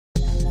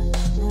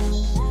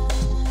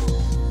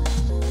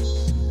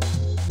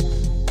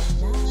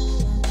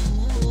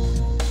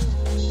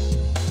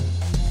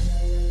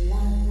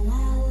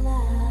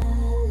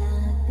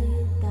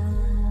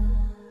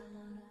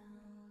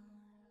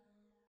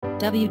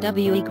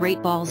WWE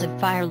Great Balls of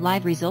Fire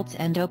live results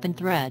and open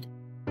thread.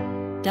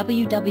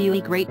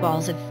 WWE Great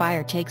Balls of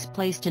Fire takes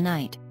place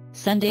tonight,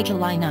 Sunday,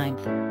 July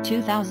 9,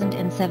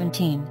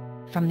 2017,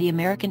 from the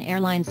American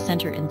Airlines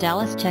Center in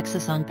Dallas,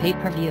 Texas on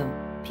pay-per-view,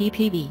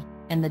 PPV,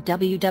 and the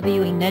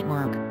WWE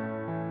Network.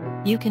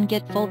 You can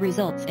get full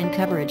results and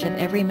coverage of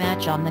every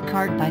match on the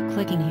card by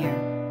clicking here.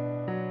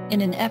 In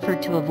an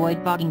effort to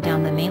avoid bogging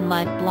down the main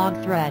live blog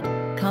thread,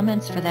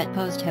 comments for that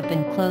post have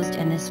been closed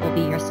and this will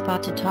be your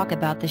spot to talk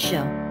about the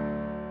show.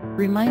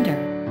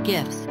 Reminder,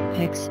 GIFs,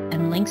 pics,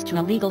 and links to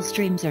illegal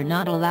streams are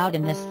not allowed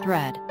in this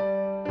thread.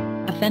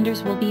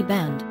 Offenders will be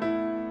banned.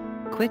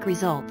 Quick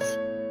results.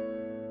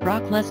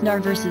 Brock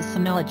Lesnar vs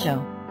Samoa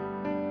Joe.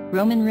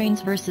 Roman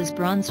Reigns vs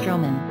Braun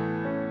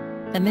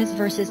Strowman. The Miz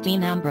vs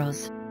Dean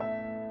Ambrose.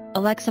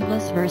 Alexa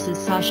Bliss vs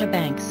Sasha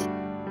Banks.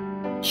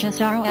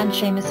 Cesaro and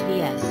Sheamus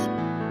vs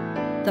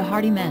The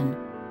Hardy Men.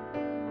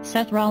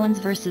 Seth Rollins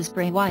vs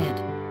Bray Wyatt.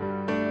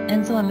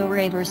 Enzo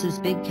Amore vs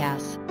Big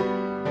Cass.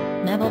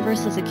 Neville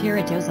vs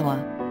Akira Tozawa.